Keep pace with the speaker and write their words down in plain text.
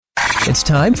It's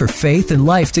time for Faith and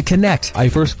Life to connect. I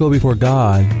first go before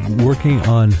God, working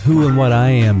on who and what I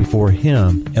am before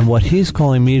Him and what He's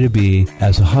calling me to be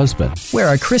as a husband. Where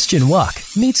our Christian walk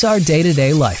meets our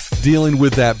day-to-day life. Dealing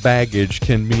with that baggage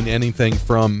can mean anything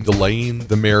from delaying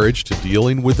the marriage to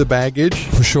dealing with the baggage.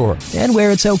 For sure. And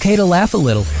where it's okay to laugh a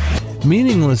little.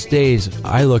 Meaningless days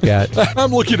I look at.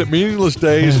 I'm looking at meaningless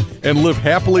days and live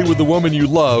happily with the woman you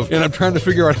love, and I'm trying to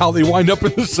figure out how they wind up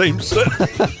in the same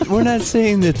sentence. We're not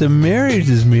saying that the marriage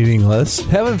is meaningless.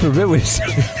 Heaven forbid we say.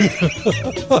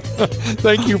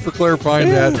 Thank you for clarifying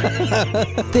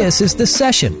that. This is The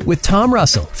Session with Tom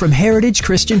Russell from Heritage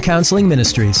Christian Counseling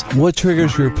Ministries. What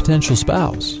triggers your potential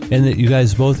spouse? And that you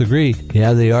guys both agree,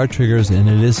 yeah, they are triggers, and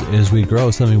it is, as we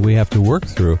grow, something we have to work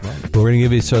through. But we're going to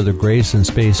give each other grace and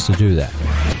space to do that.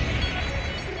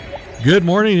 Good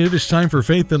morning. It is time for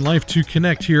Faith and Life to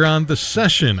connect here on The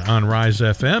Session on Rise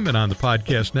FM and on the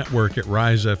podcast network at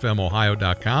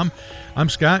risefmohio.com. I'm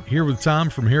Scott, here with Tom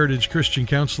from Heritage Christian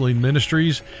Counseling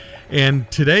Ministries.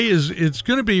 And today it's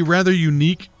going to be a rather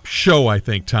unique show, I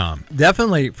think, Tom.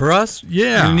 Definitely. For us,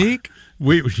 yeah. Unique.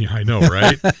 I know,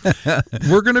 right?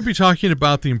 We're going to be talking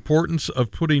about the importance of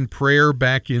putting prayer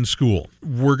back in school.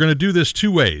 We're going to do this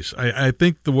two ways. I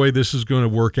think the way this is going to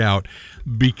work out,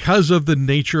 because of the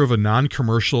nature of a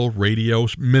non-commercial radio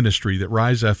ministry that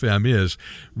Rise FM is,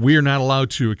 we are not allowed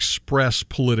to express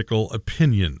political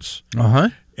opinions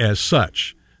as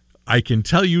such. I can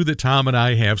tell you that Tom and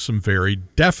I have some very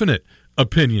definite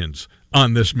opinions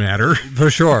on this matter. For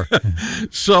sure.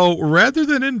 So rather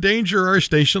than endanger our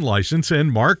station license,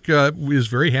 and Mark is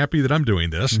very happy that I'm doing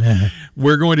this,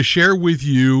 we're going to share with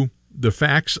you the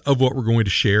facts of what we're going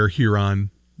to share here on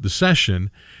The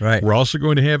Session. Right. We're also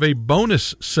going to have a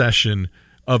bonus session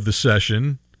of The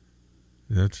Session.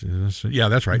 That's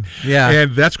right. Yeah.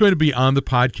 And that's going to be on the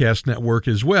podcast network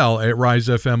as well at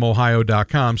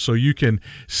risefmohio.com, so you can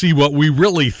see what we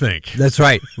really think. That's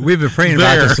right. We've been praying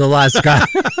about this a lot, Scott.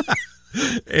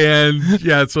 And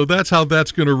yeah, so that's how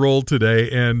that's going to roll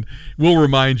today, and we'll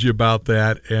remind you about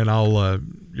that, and I'll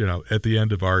at the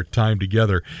end of our time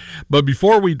together. But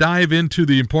before we dive into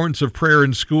the importance of prayer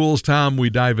in schools, Tom, we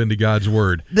dive into God's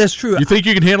Word. That's true. You think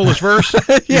you can handle this verse?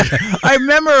 Yeah, I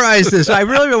memorized this. I've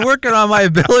really been working on my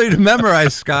ability to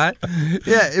memorize, Scott.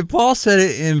 Yeah, Paul said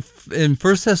it in 1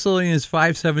 Thessalonians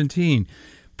 5:17.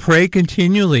 Pray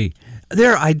continually.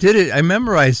 There, I did it. I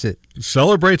memorized it.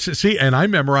 Celebrates. See, and I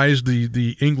memorized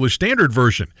the English Standard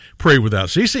Version. Pray without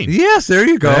ceasing. Yes, there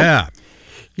you go. Yeah.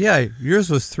 Yeah, yours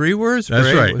was 3 words. That's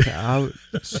pray right. Without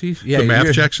the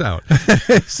math checks out.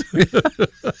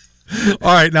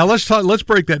 All right, now let's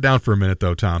break that down for a minute,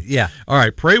 though, Tom. Yeah. All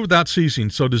right, pray without ceasing.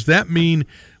 So does that mean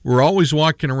we're always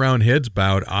walking around heads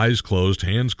bowed, eyes closed,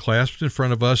 hands clasped in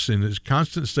front of us in this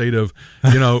constant state of,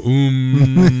 kind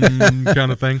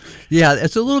of thing? Yeah,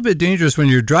 it's a little bit dangerous when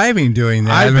you're driving doing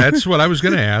that. That's what I was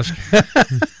going to ask.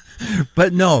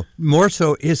 But no, more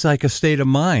so, it's like a state of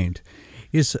mind.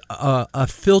 It's a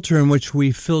filter in which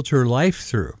we filter life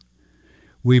through.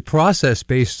 We process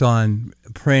based on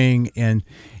praying and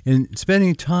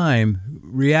spending time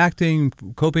reacting,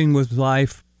 coping with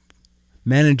life,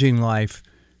 managing life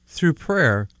through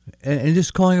prayer, and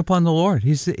just calling upon the Lord.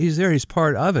 He's there. He's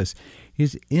part of us.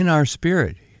 He's in our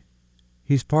spirit.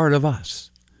 He's part of us.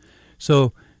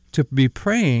 So to be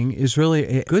praying is really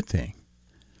a good thing.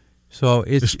 So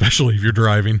it's especially if you're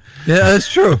driving. Yeah,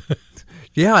 that's true.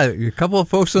 Yeah, a couple of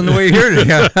folks on the way here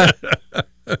today.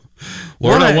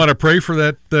 Lord, I want to pray for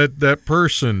that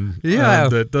person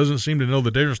that doesn't seem to know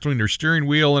the difference between their steering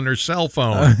wheel and their cell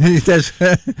phone.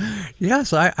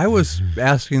 Yes, I was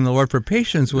asking the Lord for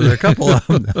patience with a couple of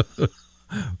them.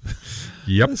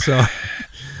 Yep. So,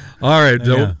 all right.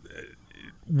 So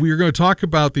we're going to talk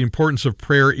about the importance of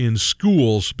prayer in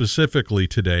schools specifically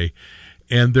today,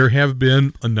 and there have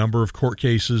been a number of court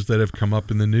cases that have come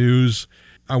up in the news.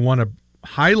 I want to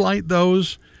highlight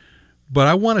those, but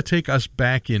I want to take us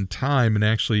back in time and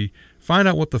actually find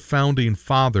out what the founding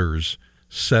fathers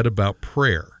said about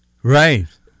prayer. Right.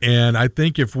 And I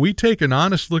think if we take an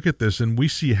honest look at this and we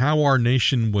see how our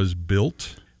nation was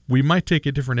built, we might take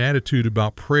a different attitude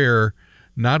about prayer,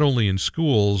 not only in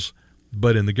schools,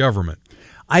 but in the government.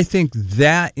 I think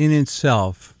that in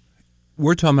itself,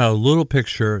 we're talking about a little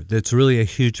picture that's really a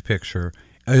huge picture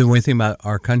when we think about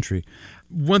our country.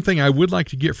 One thing I would like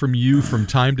to get from you from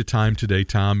time to time today,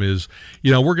 Tom, is,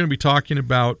 we're going to be talking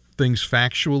about things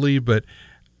factually, but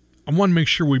I want to make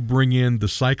sure we bring in the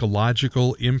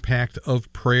psychological impact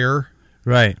of prayer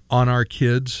on our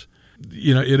kids.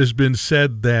 It has been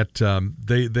said that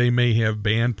they may have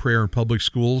banned prayer in public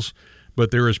schools,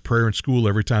 but there is prayer in school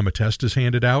every time a test is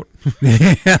handed out.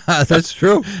 Yeah, that's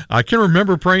true. I can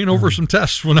remember praying over some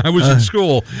tests when I was in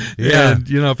school. Yeah. And,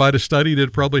 if I'd have studied,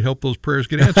 it'd probably help those prayers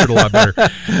get answered a lot better.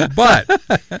 But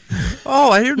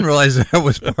Oh, I didn't realize that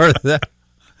was part of that.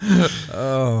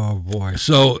 Oh, boy.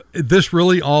 so this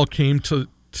really all came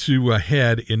to a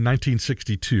head in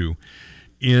 1962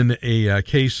 in a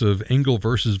case of Engel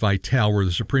versus Vitale, where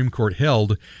the Supreme Court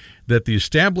held that the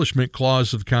Establishment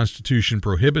Clause of the Constitution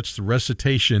prohibits the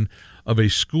recitation of a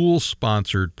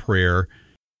school-sponsored prayer.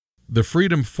 The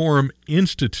Freedom Forum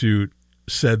Institute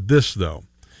said this, though.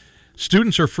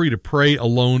 Students are free to pray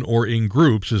alone or in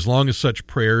groups as long as such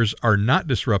prayers are not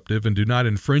disruptive and do not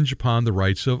infringe upon the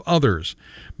rights of others.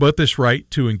 But this right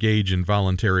to engage in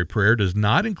voluntary prayer does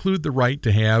not include the right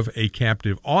to have a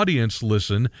captive audience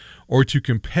listen or to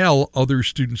compel other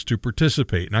students to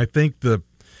participate. And I think the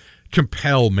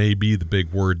compel may be the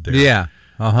big word there. Yeah.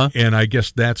 Uh-huh. And I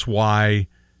guess that's why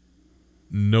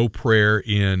no prayer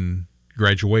in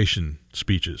graduation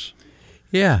speeches.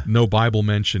 Yeah. No Bible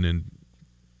mention in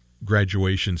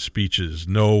graduation speeches,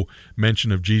 no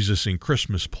mention of Jesus in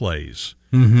Christmas plays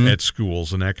at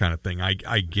schools and that kind of thing, I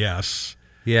guess.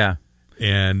 Yeah.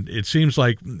 And it seems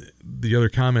like the other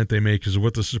comment they make is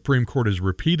what the Supreme Court has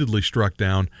repeatedly struck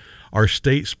down are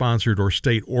state-sponsored or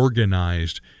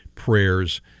state-organized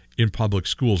prayers in public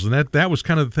schools. And that was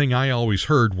kind of the thing I always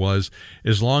heard was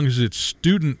as long as it's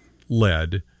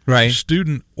student-led, Right.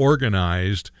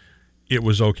 student-organized, it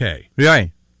was okay.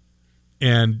 Right.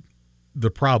 And the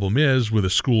problem is, with a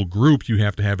school group, you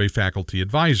have to have a faculty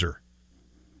advisor.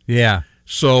 Yeah.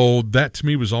 So that, to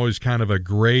me, was always kind of a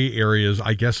gray area.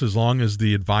 I guess as long as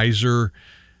the advisor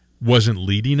wasn't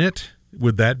leading it,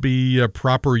 would that be a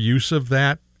proper use of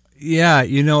that? Yeah,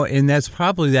 and that's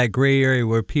probably that gray area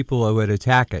where people would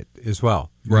attack it as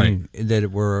well. Right. That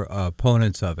were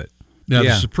opponents of it. Now,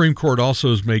 Yeah. the Supreme Court also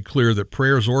has made clear that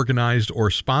prayers organized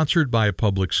or sponsored by a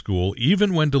public school,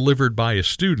 even when delivered by a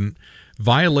student,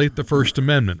 violate the First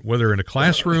Amendment, whether in a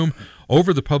classroom,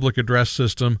 over the public address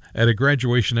system, at a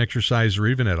graduation exercise, or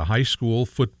even at a high school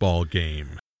football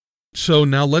game. So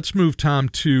now let's move, Tom,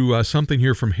 to something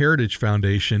here from Heritage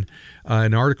Foundation,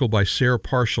 an article by Sarah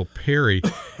Parshall Perry.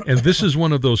 And this is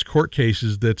one of those court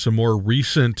cases that's a more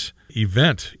recent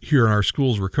event here in our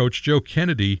schools where Coach Joe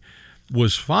Kennedy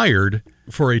was fired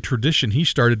for a tradition he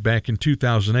started back in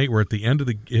 2008, where at the end of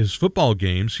his football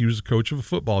games, he was the coach of a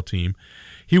football team,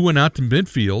 he went out to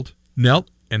midfield, knelt,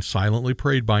 and silently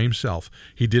prayed by himself.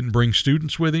 He didn't bring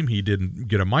students with him. He didn't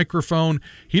get a microphone.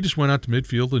 He just went out to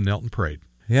midfield and knelt and prayed.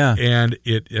 Yeah. And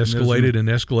it escalated and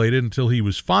escalated until he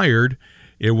was fired.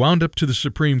 It wound up to the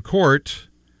Supreme Court,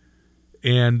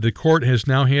 and the court has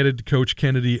now handed Coach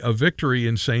Kennedy a victory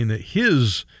in saying that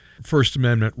his First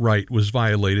Amendment right was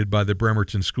violated by the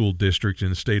Bremerton School District in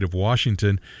the state of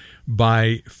Washington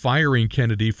by firing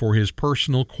Kennedy for his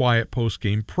personal quiet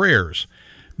post-game prayers.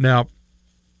 Now,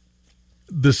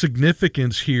 the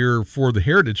significance here for the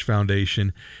Heritage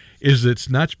Foundation is that it's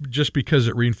not just because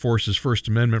it reinforces First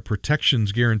Amendment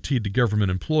protections guaranteed to government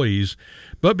employees,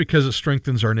 but because it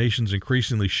strengthens our nation's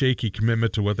increasingly shaky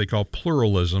commitment to what they call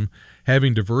pluralism,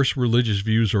 having diverse religious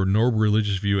views or no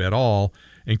religious view at all,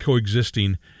 and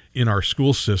coexisting in our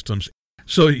school systems.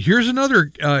 So here's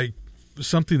another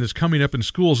something that's coming up in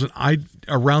schools, and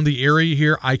around the area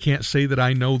here, I can't say that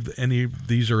I know any of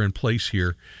these are in place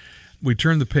here. We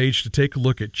turn the page to take a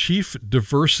look at Chief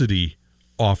Diversity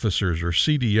Officers, or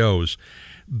CDOs.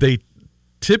 They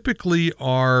typically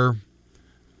are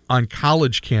on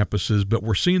college campuses, but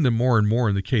we're seeing them more and more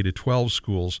in the K-12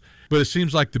 schools. But it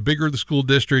seems like the bigger the school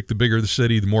district, the bigger the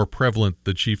city, the more prevalent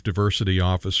the Chief Diversity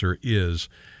Officer is.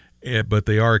 But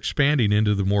they are expanding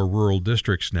into the more rural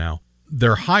districts now.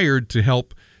 They're hired to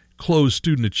help close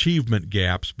student achievement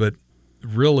gaps, but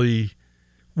really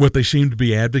what they seem to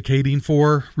be advocating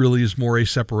for really is more a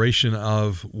separation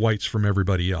of whites from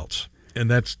everybody else. And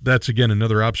that's again,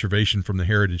 another observation from the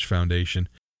Heritage Foundation.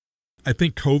 I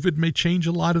think COVID may change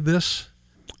a lot of this.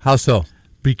 How so?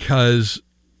 Because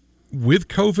with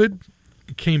COVID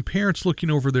came parents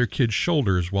looking over their kids'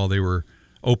 shoulders while they were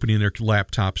opening their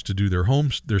laptops to do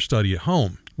their study at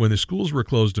home. When the schools were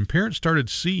closed and parents started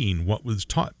seeing what was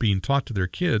being taught to their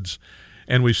kids,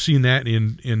 and we've seen that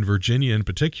in Virginia in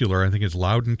particular, I think it's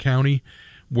Loudoun County,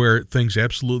 where things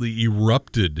absolutely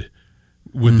erupted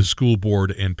with the school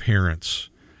board and parents.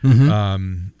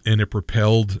 And it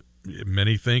propelled,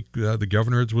 many think the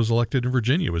governor was elected in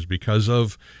Virginia was because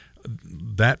of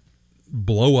that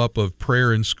blow up of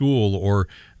prayer in school or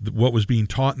what was being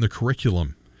taught in the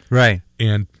curriculum. Right.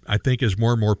 And I think as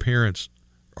more and more parents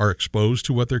are exposed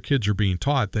to what their kids are being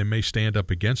taught, they may stand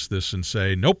up against this and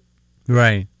say, nope,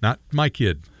 Right. not my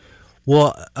kid.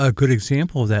 Well, a good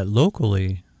example of that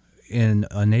locally in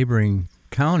a neighboring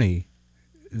county,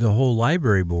 the whole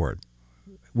library board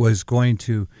was going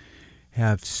to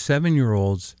have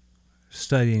 7-year-olds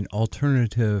studying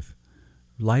alternative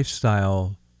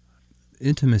lifestyle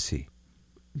intimacy.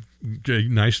 Okay,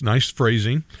 nice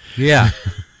phrasing. Yeah.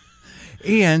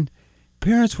 And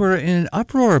parents were in an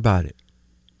uproar about it.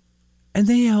 And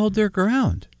they held their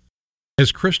ground.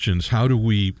 As Christians,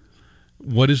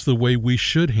 what is the way we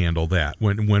should handle that?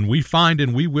 When we find,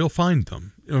 and we will find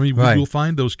them. I mean, Right. we will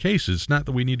find those cases. It's not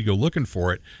that we need to go looking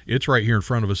for it. It's right here in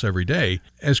front of us every day.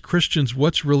 As Christians,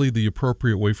 what's really the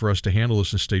appropriate way for us to handle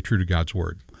this and stay true to God's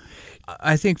Word?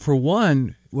 I think, for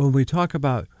one, when we talk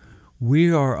about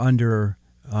we are under,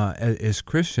 as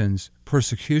Christians,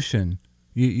 persecution,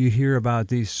 you hear about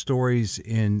these stories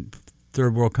in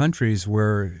third world countries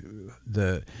where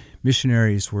the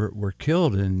missionaries were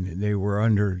killed and they were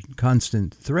under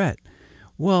constant threat.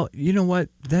 Well, you know what?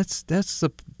 That's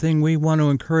the thing we want to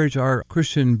encourage our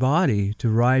Christian body to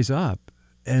rise up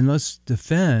and let's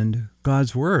defend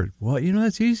God's Word. Well,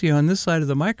 that's easy on this side of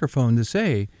the microphone to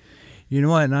say, you know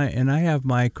what, and I have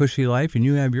my cushy life and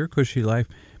you have your cushy life,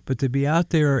 but to be out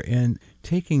there and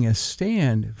taking a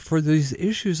stand for these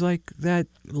issues like that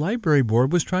library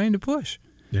board was trying to push.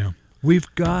 Yeah.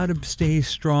 We've got to stay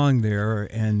strong there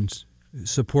and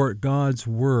support God's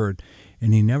Word.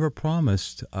 And He never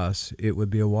promised us it would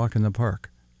be a walk in the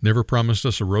park. Never promised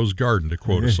us a rose garden, to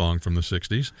quote a song from the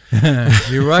 60s.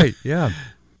 You're right, yeah.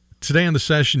 Today on the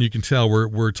session, you can tell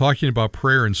we're talking about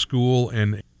prayer in school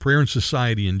and prayer in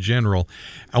society in general.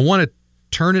 I want to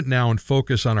turn it now and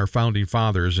focus on our founding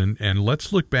fathers, and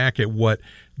let's look back at what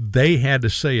they had to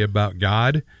say about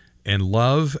God and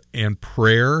love and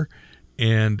prayer,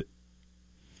 and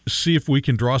see if we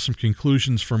can draw some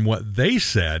conclusions from what they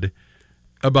said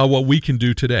about what we can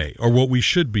do today, or what we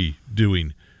should be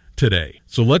doing today.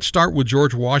 So let's start with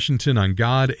George Washington on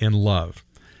God and love.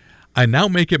 I now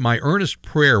make it my earnest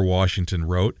prayer, Washington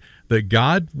wrote, that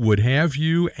God would have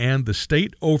you and the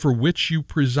state over which you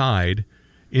preside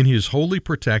in His holy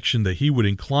protection, that He would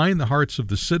incline the hearts of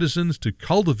the citizens to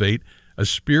cultivate a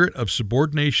spirit of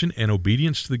subordination and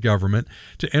obedience to the government,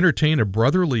 to entertain a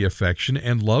brotherly affection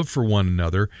and love for one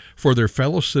another, for their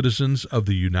fellow citizens of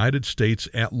the United States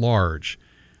at large.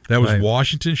 That was Right.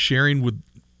 Washington sharing with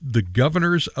the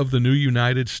governors of the new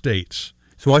United States.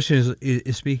 So Washington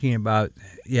is speaking about,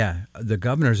 the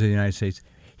governors of the United States.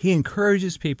 He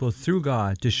encourages people through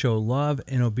God to show love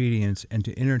and obedience and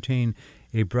to entertain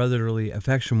a brotherly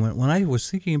affection. When I was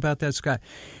thinking about that, Scott,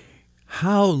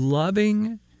 how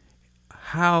loving,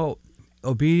 how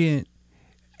obedient,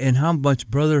 and how much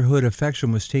brotherhood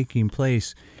affection was taking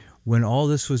place when all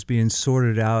this was being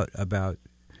sorted out about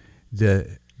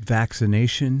the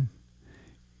vaccination,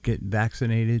 get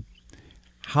vaccinated.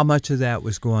 How much of that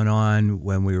was going on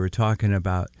when we were talking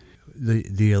about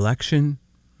the election?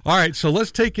 All right, so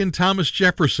let's take in Thomas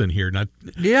Jefferson here. Now,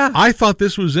 Yeah. I thought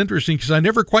this was interesting because I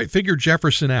never quite figured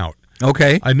Jefferson out.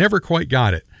 Okay. I never quite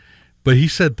got it. But he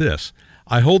said this: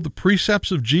 I hold the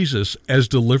precepts of Jesus as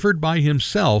delivered by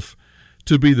Himself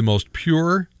to be the most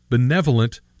pure,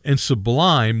 benevolent, and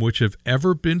sublime which have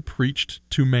ever been preached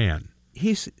to man.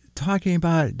 He's talking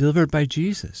about it delivered by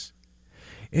Jesus.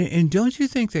 And don't you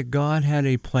think that God had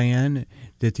a plan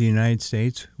that the United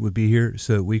States would be here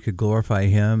so that we could glorify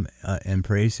Him and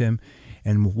praise Him?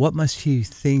 And what must He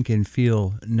think and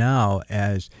feel now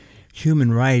as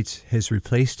human rights has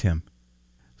replaced Him?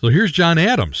 So here's John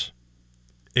Adams.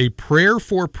 A prayer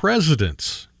for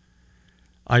presidents.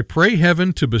 I pray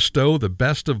heaven to bestow the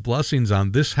best of blessings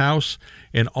on this house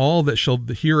and all that shall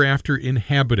hereafter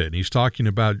inhabit it. And he's talking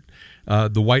about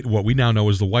what we now know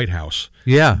as the White House,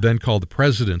 Yeah. then called the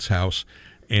President's House.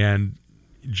 And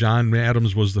John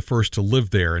Adams was the first to live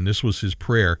there, and this was his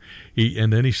prayer.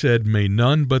 And then he said, may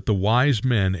none but the wise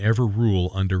men ever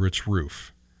rule under its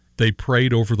roof. They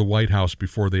prayed over the White House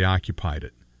before they occupied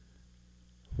it.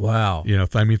 Wow.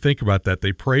 Think about that.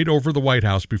 They prayed over the White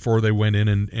House before they went in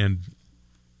and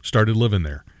started living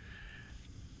there.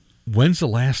 When's the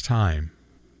last time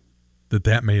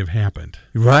that may have happened?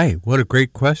 Right. What a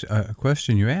great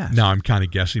question you asked. Now, I'm kind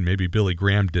of guessing maybe Billy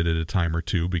Graham did it a time or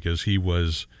two because he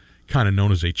was kind of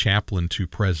known as a chaplain to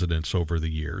presidents over the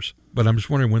years. But I'm just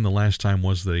wondering when the last time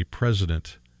was that a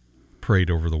president prayed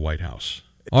over the White House.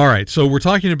 All right, so we're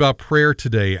talking about prayer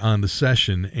today on the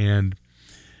session, and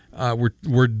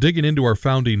we're digging into our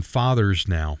founding fathers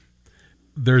now.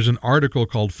 There's an article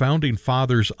called Founding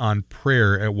Fathers on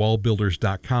Prayer at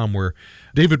wallbuilders.com where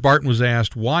David Barton was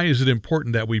asked, why is it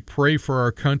important that we pray for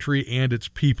our country and its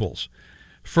peoples?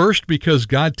 First, because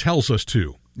God tells us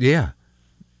to. Yeah.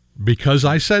 Because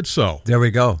I said so. There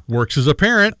we go. Works as a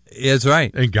parent, It's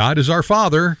right. and God is our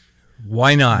Father.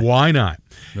 Why not? Why not?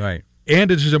 Right.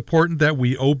 And it is important that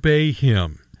we obey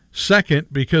Him. Second,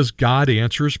 because God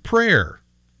answers prayer.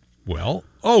 Well,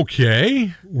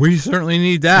 okay. We certainly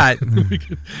need that.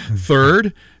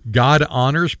 Third, God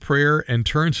honors prayer and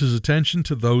turns His attention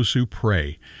to those who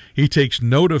pray. He takes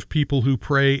note of people who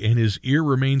pray, and His ear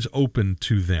remains open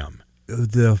to them.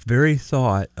 The very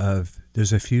thought of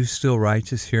there's a few still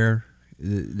righteous here,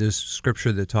 this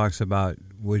scripture that talks about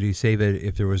would He save it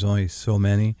if there was only so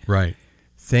many? Right.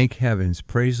 Thank heavens,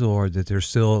 praise the Lord that there's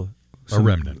still A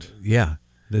remnant. Yeah,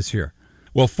 this year.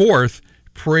 Well, fourth,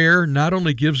 prayer not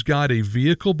only gives God a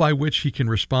vehicle by which He can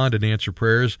respond and answer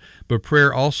prayers, but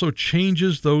prayer also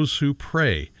changes those who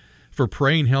pray. For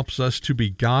praying helps us to be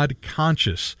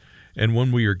God-conscious. And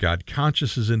when we are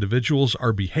God-conscious as individuals,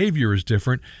 our behavior is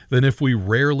different than if we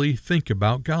rarely think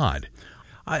about God.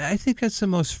 I think that's the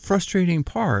most frustrating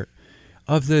part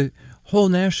of the whole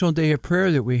National Day of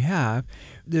Prayer that we have.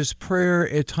 This prayer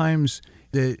at times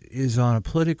that is on a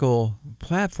political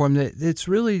platform that it's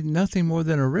really nothing more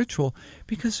than a ritual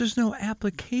because there's no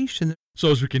application.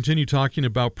 So as we continue talking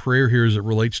about prayer here as it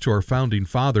relates to our founding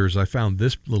fathers, I found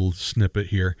this little snippet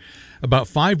here. About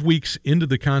 5 weeks into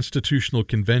the Constitutional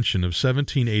Convention of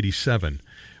 1787,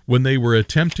 when they were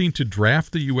attempting to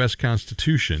draft the U.S.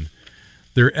 Constitution,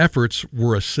 their efforts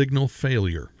were a signal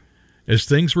failure. As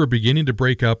things were beginning to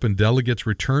break up and delegates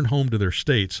returned home to their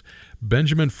states,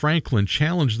 Benjamin Franklin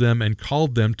challenged them and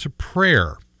called them to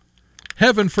prayer.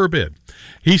 Heaven forbid.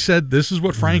 He said, this is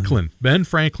what Ben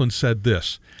Franklin said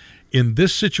this: in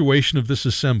this situation of this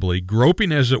assembly,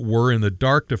 groping as it were in the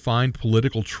dark to find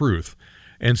political truth,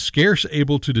 and scarce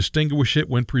able to distinguish it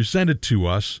when presented to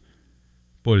us.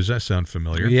 Boy, does that sound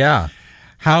familiar? Yeah.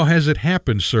 How has it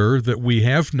happened, sir, that we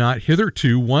have not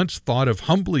hitherto once thought of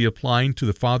humbly applying to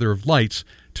the Father of Lights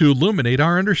to illuminate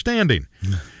our understanding?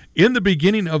 In the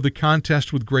beginning of the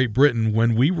contest with Great Britain,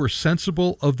 when we were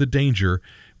sensible of the danger,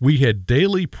 we had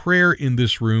daily prayer in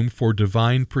this room for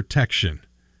divine protection.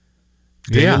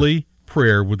 Daily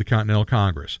prayer with the Continental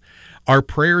Congress. Our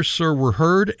prayers, sir, were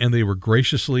heard, and they were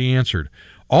graciously answered.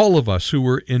 All of us who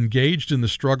were engaged in the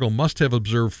struggle must have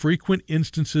observed frequent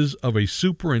instances of a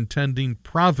superintending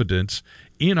providence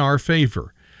in our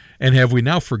favor. And have we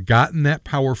now forgotten that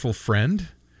powerful friend?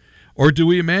 Or do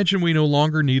we imagine we no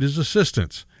longer need his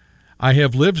assistance? I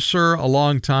have lived, sir, a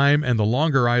long time, and the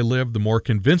longer I live, the more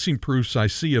convincing proofs I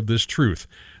see of this truth,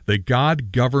 that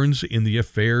God governs in the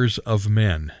affairs of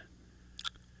men.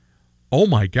 Oh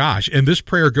my gosh! And this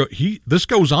prayer this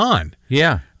goes on.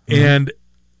 Yeah. And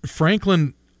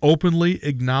Franklin openly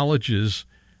acknowledges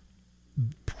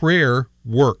prayer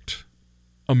worked.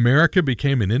 America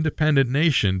became an independent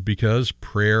nation because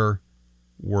prayer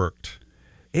worked.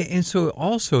 And so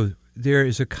also there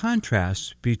is a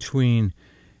contrast between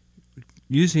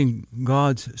using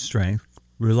God's strength,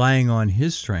 relying on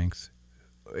His strength.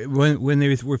 When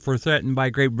they were threatened by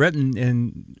Great Britain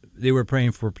and they were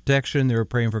praying for protection, they were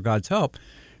praying for God's help.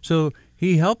 So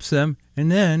He helps them,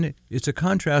 and then it's a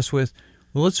contrast with,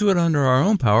 well, let's do it under our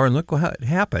own power, and look what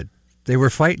happened. They were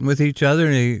fighting with each other,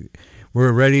 and they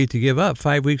were ready to give up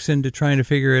 5 weeks into trying to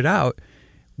figure it out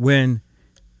when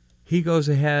He goes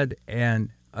ahead and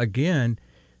again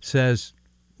says,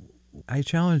 I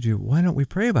challenge you, why don't we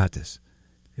pray about this?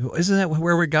 Isn't that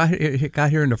where we got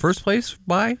here in the first place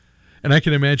by? And I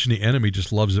can imagine the enemy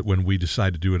just loves it when we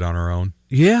decide to do it on our own.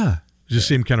 Yeah. Just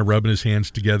see him kind of rubbing his hands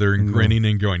together and grinning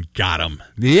and going, got him.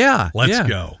 Yeah. Let's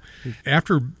go.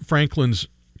 After Franklin's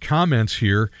comments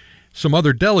here, some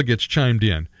other delegates chimed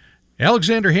in.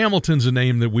 Alexander Hamilton's a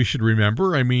name that we should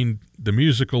remember. I mean, the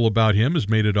musical about him has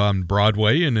made it on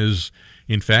Broadway and is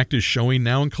showing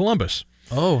now in Columbus.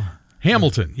 Oh.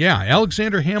 Hamilton,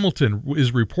 Alexander Hamilton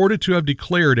is reported to have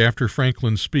declared after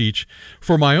Franklin's speech,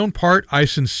 for my own part, I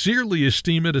sincerely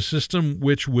esteem it a system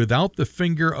which, without the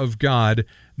finger of God,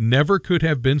 never could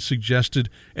have been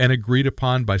suggested and agreed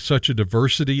upon by such a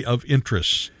diversity of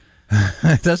interests.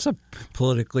 That's a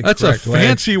politically correct That's a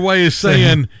fancy way of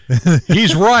saying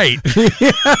he's right.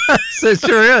 Yes, it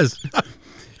sure is.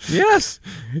 Yes.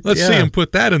 Let's see him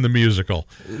put that in the musical.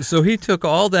 So he took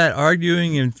all that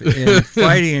arguing and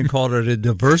fighting and called it a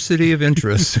diversity of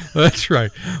interests. That's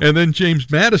right. And then James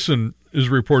Madison is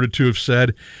reported to have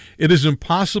said, it is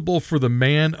impossible for the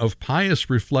man of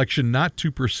pious reflection not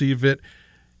to perceive in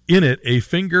it a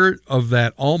finger of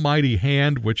that almighty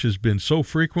hand which has been so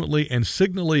frequently and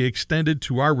signally extended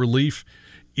to our relief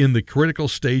in the critical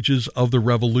stages of the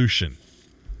revolution.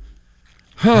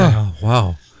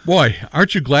 Wow. Boy,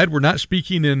 aren't you glad we're not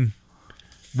speaking in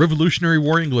Revolutionary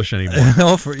War English anymore.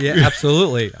 No,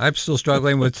 absolutely. I'm still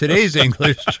struggling with today's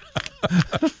English.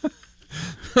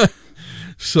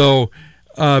 So,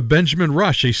 Benjamin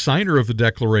Rush, a signer of the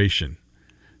Declaration,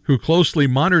 who closely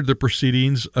monitored the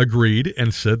proceedings, agreed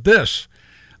and said this: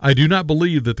 I do not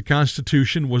believe that the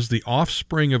Constitution was the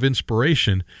offspring of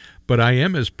inspiration, but I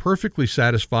am as perfectly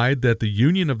satisfied that the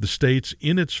union of the states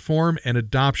in its form and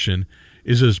adoption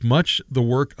is as much the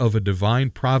work of a divine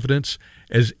providence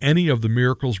as any of the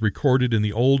miracles recorded in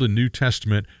the Old and New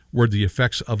Testament were the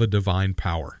effects of a divine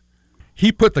power.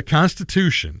 He put the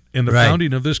Constitution and the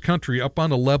founding of this country up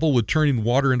on a level with turning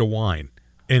water into wine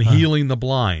and healing the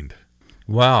blind.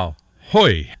 Wow.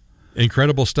 Hoy.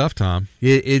 Incredible stuff, Tom.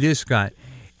 It is, Scott.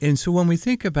 And so when we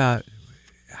think about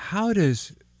how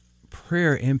does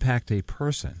prayer impact a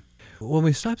person, when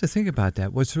we stop to think about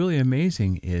that, what's really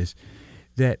amazing is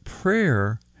that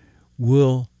prayer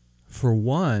will, for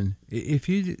one, if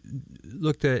you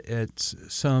looked at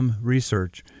some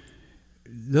research,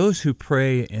 those who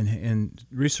pray, and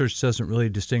research doesn't really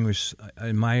distinguish,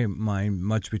 in my mind,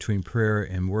 much between prayer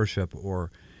and worship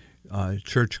or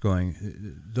church going,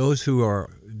 those who are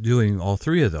doing all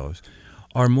three of those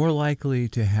are more likely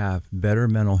to have better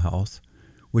mental health,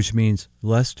 which means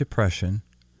less depression,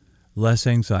 less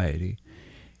anxiety.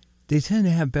 They tend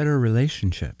to have better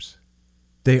relationships.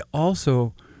 They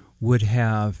also would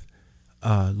have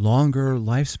a longer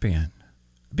lifespan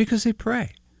because they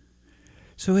pray.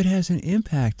 So it has an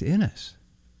impact in us.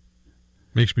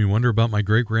 Makes me wonder about my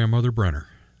great-grandmother Brenner.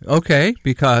 Okay,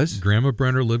 because? Grandma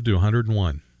Brenner lived to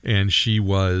 101, and she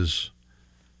was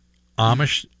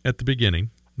Amish at the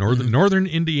beginning, Northern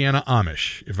Indiana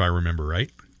Amish, if I remember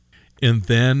right, and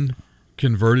then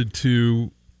converted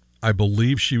to, I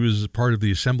believe she was part of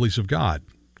the Assemblies of God.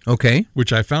 Okay.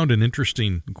 Which I found an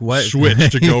interesting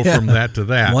switch to go from that to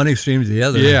that. One extreme to the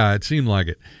other. Yeah, it seemed like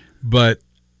it. But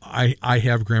I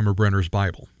have Grandma Brenner's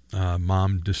Bible.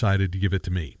 Mom decided to give it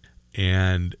to me.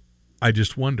 And I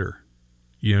just wonder,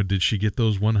 did she get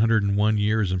those 101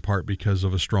 years in part because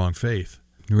of a strong faith?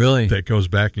 Really? That goes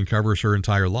back and covers her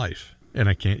entire life. And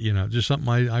I can't, just something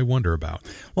I wonder about.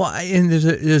 Well, and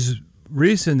there's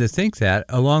reason to think that,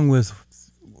 along with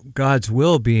God's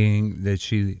will being that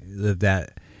she lived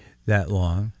that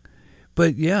long.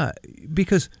 But yeah,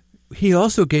 because he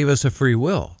also gave us a free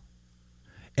will.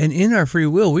 And in our free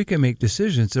will, we can make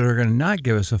decisions that are going to not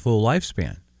give us a full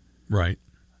lifespan. Right.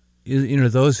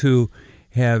 Those who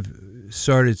have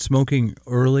started smoking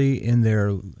early in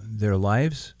their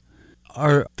lives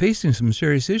are facing some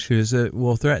serious issues that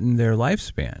will threaten their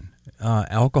lifespan.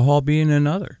 Alcohol being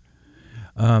another.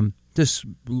 This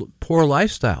poor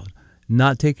lifestyle,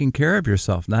 not taking care of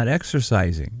yourself, not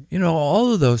exercising.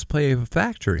 All of those play a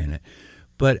factor in it.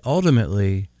 But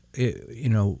ultimately,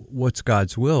 what's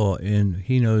God's will, and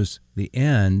he knows the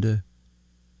end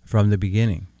from the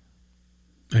beginning.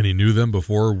 And he knew them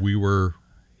before we were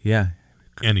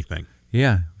anything.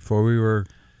 Yeah, before we were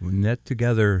knit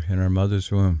together in our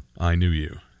mother's womb. I knew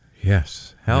you.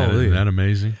 Yes. Hallelujah. Isn't that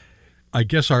amazing? I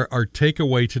guess our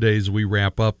takeaway today as we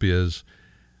wrap up is,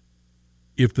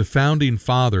 if the founding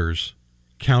fathers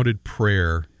counted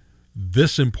prayer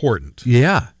this important,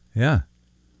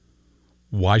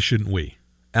 why shouldn't we?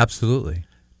 Absolutely.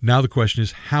 Now the question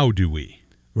is, how do we?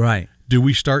 Right. Do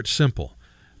we start simple?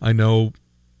 I know,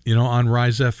 on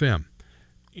Rise FM,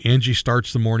 Angie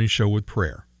starts the morning show with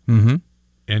prayer. Mm-hmm.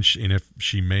 And if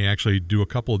she may actually do a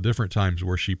couple of different times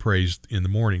where she prays in the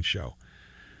morning show.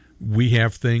 We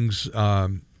have things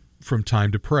from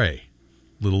time to pray,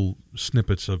 little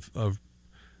snippets of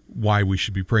why we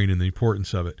should be praying and the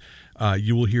importance of it.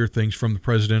 You will hear things from the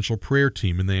presidential prayer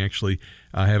team, and they actually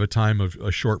have a time of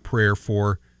a short prayer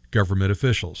for government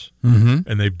officials. Mm-hmm.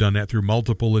 And they've done that through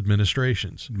multiple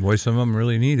administrations. Boy, some of them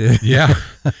really need it. Yeah.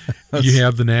 You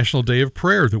have the National Day of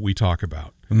Prayer that we talk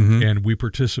about, and we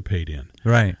participate in.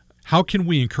 Right. How can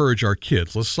we encourage our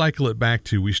kids? Let's cycle it back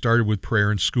to, we started with prayer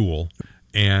in school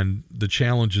and the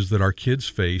challenges that our kids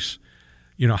face.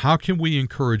 How can we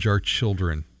encourage our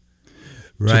children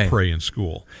to pray in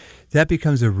school? That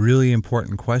becomes a really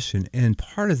important question, and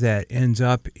part of that ends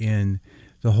up in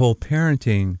the whole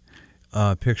parenting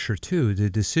picture too, the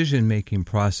decision-making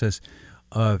process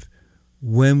of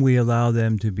when we allow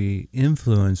them to be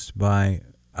influenced by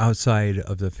outside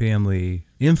of the family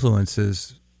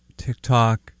influences,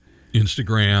 TikTok,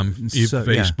 Instagram,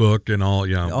 Facebook, and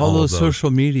all those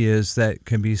social medias that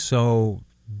can be so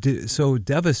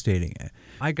devastating.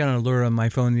 I got an alert on my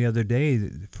phone the other day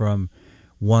from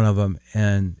one of them,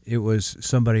 and it was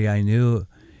somebody I knew,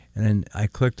 and then I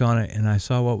clicked on it, and I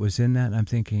saw what was in that, and I'm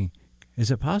thinking, is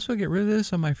it possible to get rid of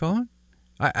this on my phone?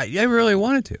 I really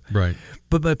wanted to. Right.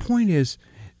 But my point is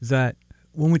that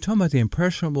when we talk about the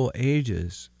impressionable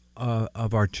ages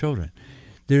of our children,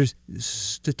 there's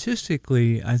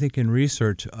statistically, I think in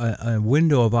research, a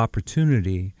window of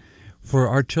opportunity for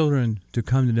our children to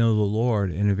come to know the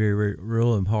Lord in a very, very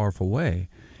real and powerful way.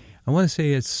 I want to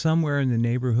say it's somewhere in the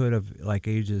neighborhood of like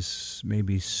ages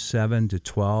maybe 7 to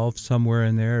 12, somewhere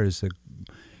in there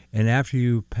and after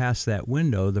you pass that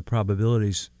window, the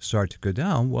probabilities start to go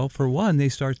down. Well, for one, they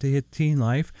start to hit teen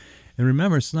life. And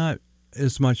remember, it's not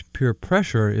as much peer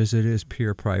pressure as it is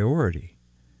peer priority.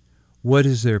 What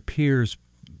is their peers'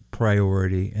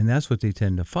 priority? And that's what they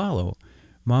tend to follow.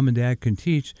 Mom and dad can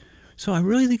teach. So I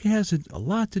really think it has a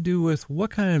lot to do with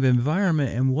what kind of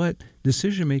environment and what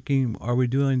decision-making are we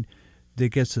doing that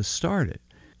gets us started.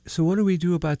 So what do we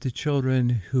do about the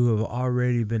children who have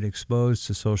already been exposed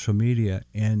to social media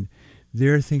and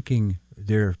they're thinking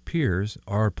their peers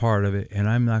are part of it and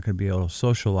I'm not going to be able to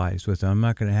socialize with them, I'm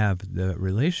not going to have the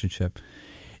relationship?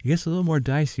 It gets a little more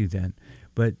dicey then.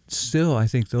 But still, I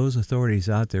think those authorities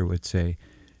out there would say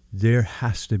there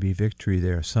has to be victory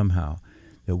there somehow,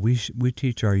 that we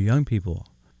teach our young people.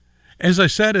 As I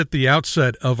said at the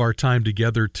outset of our time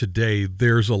together today,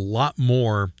 there's a lot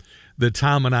more that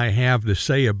Tom and I have to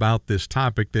say about this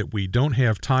topic that we don't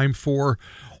have time for,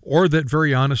 or that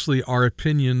very honestly our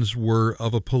opinions were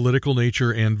of a political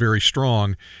nature and very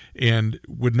strong and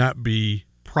would not be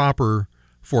proper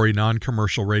for a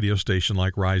non-commercial radio station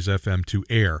like Rise FM to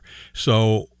air.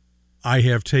 So I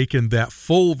have taken that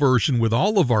full version with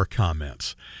all of our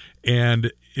comments,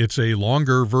 and it's a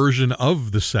longer version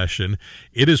of the session.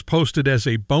 It is posted as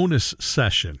a bonus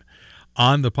session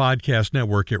on the podcast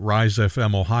network at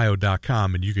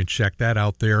risefmohio.com, and you can check that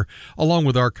out there, along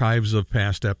with archives of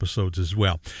past episodes as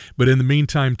well. But in the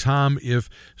meantime, Tom, if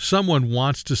someone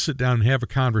wants to sit down and have a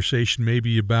conversation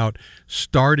maybe about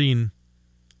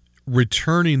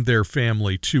returning their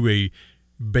family to a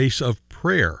base of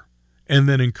prayer, and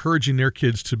then encouraging their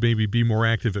kids to maybe be more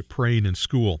active at praying in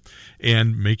school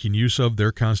and making use of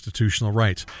their constitutional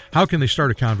rights, how can they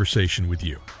start a conversation with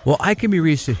you? Well, I can be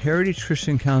reached at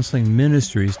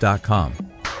heritagechristiancounselingministries.com.